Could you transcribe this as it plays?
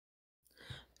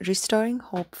Restoring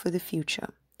hope for the future.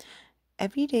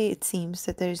 Every day it seems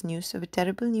that there is news of a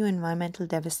terrible new environmental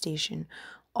devastation,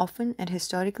 often at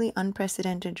historically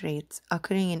unprecedented rates,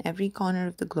 occurring in every corner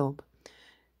of the globe.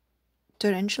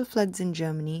 Torrential floods in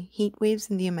Germany, heat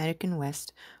waves in the American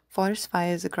West, forest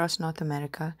fires across North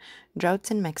America,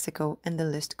 droughts in Mexico, and the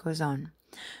list goes on.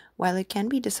 While it can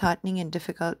be disheartening and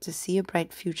difficult to see a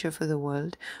bright future for the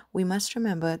world, we must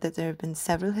remember that there have been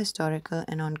several historical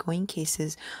and ongoing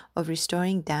cases of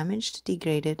restoring damaged,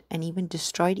 degraded, and even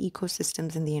destroyed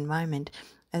ecosystems in the environment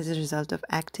as a result of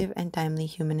active and timely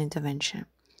human intervention.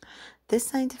 This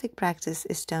scientific practice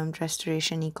is termed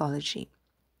restoration ecology.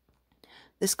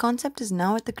 This concept is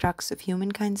now at the crux of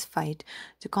humankind's fight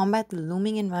to combat the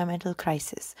looming environmental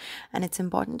crisis, and its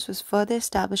importance was further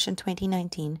established in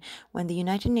 2019 when the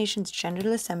United Nations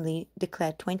General Assembly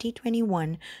declared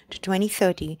 2021 to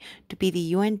 2030 to be the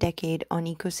UN Decade on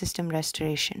Ecosystem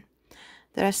Restoration.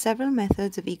 There are several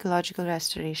methods of ecological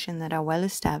restoration that are well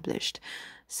established,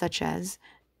 such as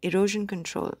erosion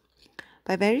control,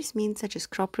 by various means such as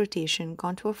crop rotation,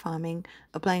 contour farming,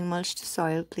 applying mulch to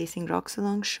soil, placing rocks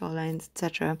along shorelines,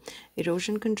 etc.,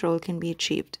 erosion control can be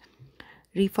achieved.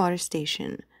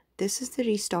 Reforestation. This is the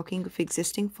restocking of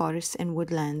existing forests and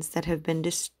woodlands that have been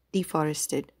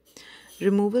deforested.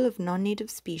 Removal of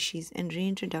non-native species and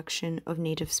reintroduction of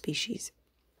native species.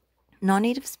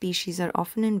 Non-native species are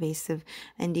often invasive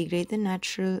and degrade the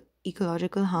natural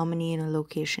ecological harmony in a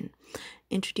location.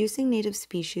 Introducing native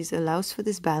species allows for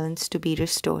this balance to be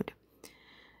restored.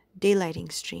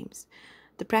 Daylighting streams.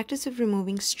 The practice of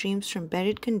removing streams from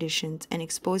buried conditions and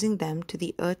exposing them to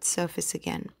the Earth's surface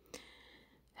again.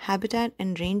 Habitat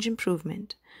and range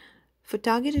improvement. For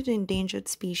targeted endangered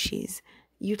species,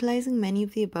 utilizing many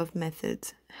of the above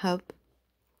methods help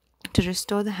to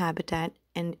restore the habitat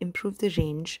and improve the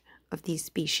range of these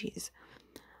species.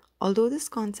 Although this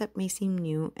concept may seem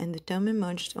new and the term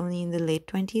emerged only in the late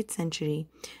 20th century,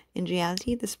 in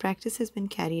reality this practice has been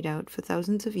carried out for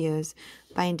thousands of years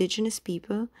by indigenous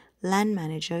people, land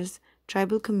managers,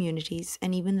 tribal communities,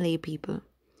 and even lay people.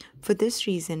 For this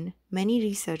reason, many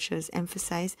researchers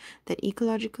emphasize that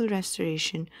ecological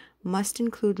restoration must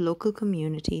include local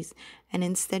communities and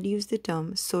instead use the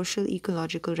term social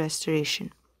ecological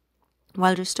restoration.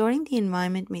 While restoring the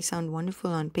environment may sound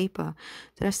wonderful on paper,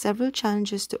 there are several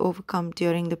challenges to overcome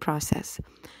during the process.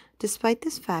 Despite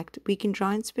this fact, we can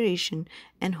draw inspiration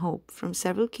and hope from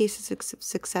several cases of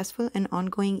successful and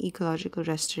ongoing ecological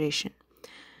restoration.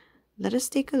 Let us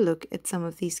take a look at some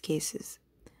of these cases.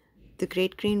 The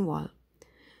Great Green Wall.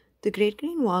 The Great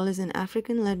Green Wall is an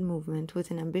African-led movement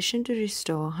with an ambition to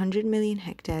restore 100 million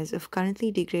hectares of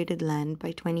currently degraded land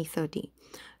by 2030.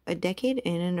 A decade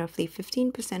in and roughly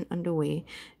 15% underway,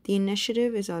 the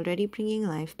initiative is already bringing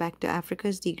life back to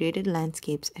Africa's degraded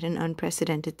landscapes at an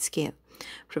unprecedented scale,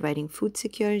 providing food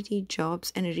security,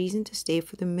 jobs, and a reason to stay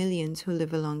for the millions who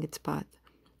live along its path.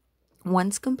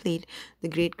 Once complete, the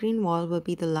Great Green Wall will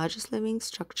be the largest living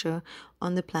structure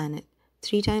on the planet,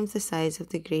 3 times the size of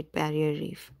the Great Barrier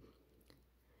Reef.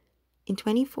 In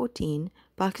 2014,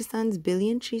 Pakistan's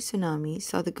billion tree tsunami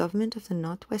saw the government of the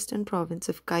northwestern province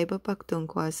of Khyber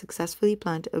Pakhtunkhwa successfully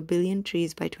plant 1 billion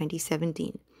trees by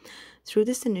 2017. Through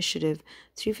this initiative,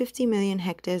 350 million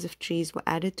hectares of trees were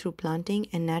added through planting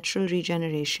and natural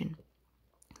regeneration.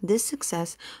 This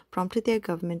success prompted their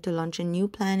government to launch a new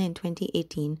plan in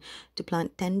 2018 to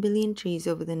plant 10 billion trees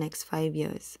over the next 5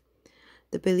 years.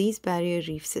 The Belize Barrier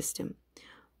Reef System.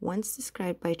 Once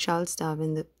described by Charles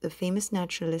Darwin, the famous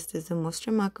naturalist, as the most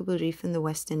remarkable reef in the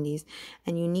West Indies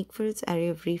and unique for its array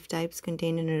of reef types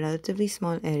contained in a relatively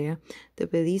small area, the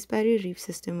Belize Barrier Reef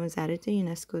System was added to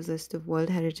UNESCO's list of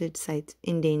World Heritage Sites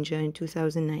in danger in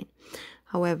 2009.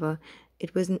 However,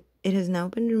 it has now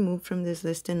been removed from this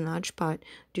list in large part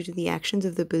due to the actions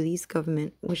of the Belize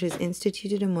government, which has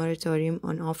instituted a moratorium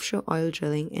on offshore oil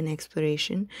drilling and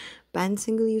exploration, banned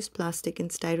single-use plastic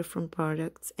and styrofoam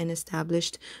products, and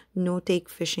established no-take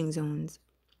fishing zones.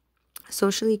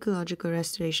 Social ecological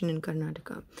restoration in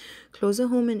Karnataka. Closer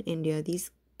home in India, these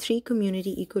 3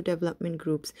 community eco-development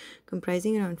groups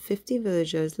comprising around 50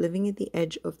 villagers living at the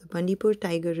edge of the Bandipur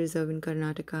Tiger Reserve in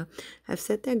Karnataka have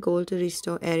set their goal to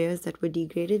restore areas that were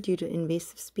degraded due to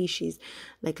invasive species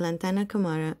like Lantana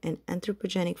camara and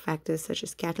anthropogenic factors such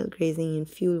as cattle grazing and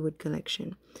fuel wood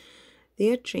collection. They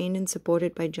are trained and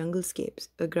supported by Junglescapes,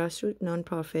 a grassroots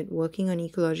non-profit working on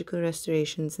ecological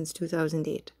restoration since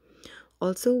 2008.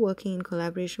 Also working in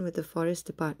collaboration with the Forest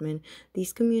Department,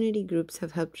 these community groups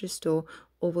have helped restore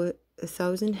over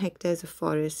 1,000 hectares of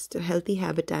forests to healthy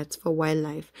habitats for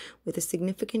wildlife, with a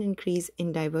significant increase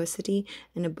in diversity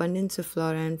and abundance of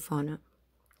flora and fauna.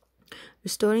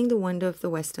 Restoring the Wonder of the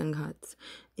Western Ghats.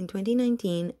 In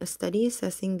 2019, a study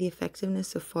assessing the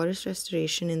effectiveness of forest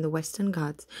restoration in the Western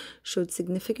Ghats showed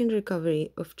significant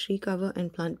recovery of tree cover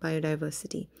and plant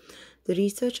biodiversity. The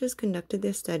researchers conducted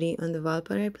their study on the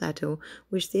Valparai Plateau,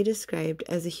 which they described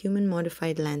as a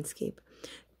human-modified landscape.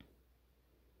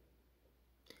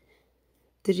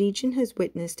 The region has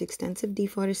witnessed extensive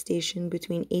deforestation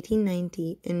between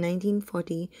 1890 and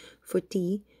 1940 for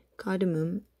tea,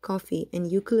 cardamom, coffee,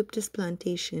 and eucalyptus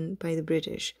plantation by the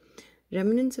British.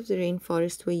 Remnants of the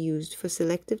rainforest were used for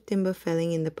selective timber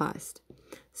felling in the past.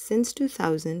 Since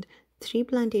 2000, 3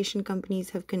 plantation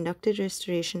companies have conducted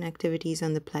restoration activities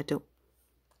on the plateau.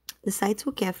 The sites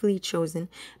were carefully chosen,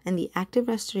 and the active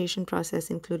restoration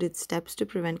process included steps to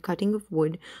prevent cutting of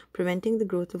wood, preventing the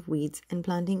growth of weeds, and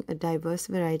planting a diverse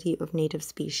variety of native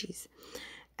species.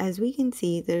 As we can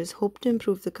see, there is hope to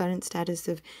improve the current status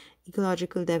of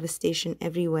ecological devastation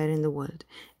everywhere in the world.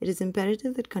 It is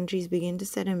imperative that countries begin to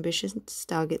set ambitious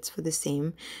targets for the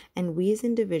same, and we as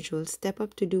individuals step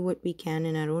up to do what we can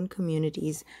in our own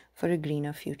communities for a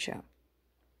greener future.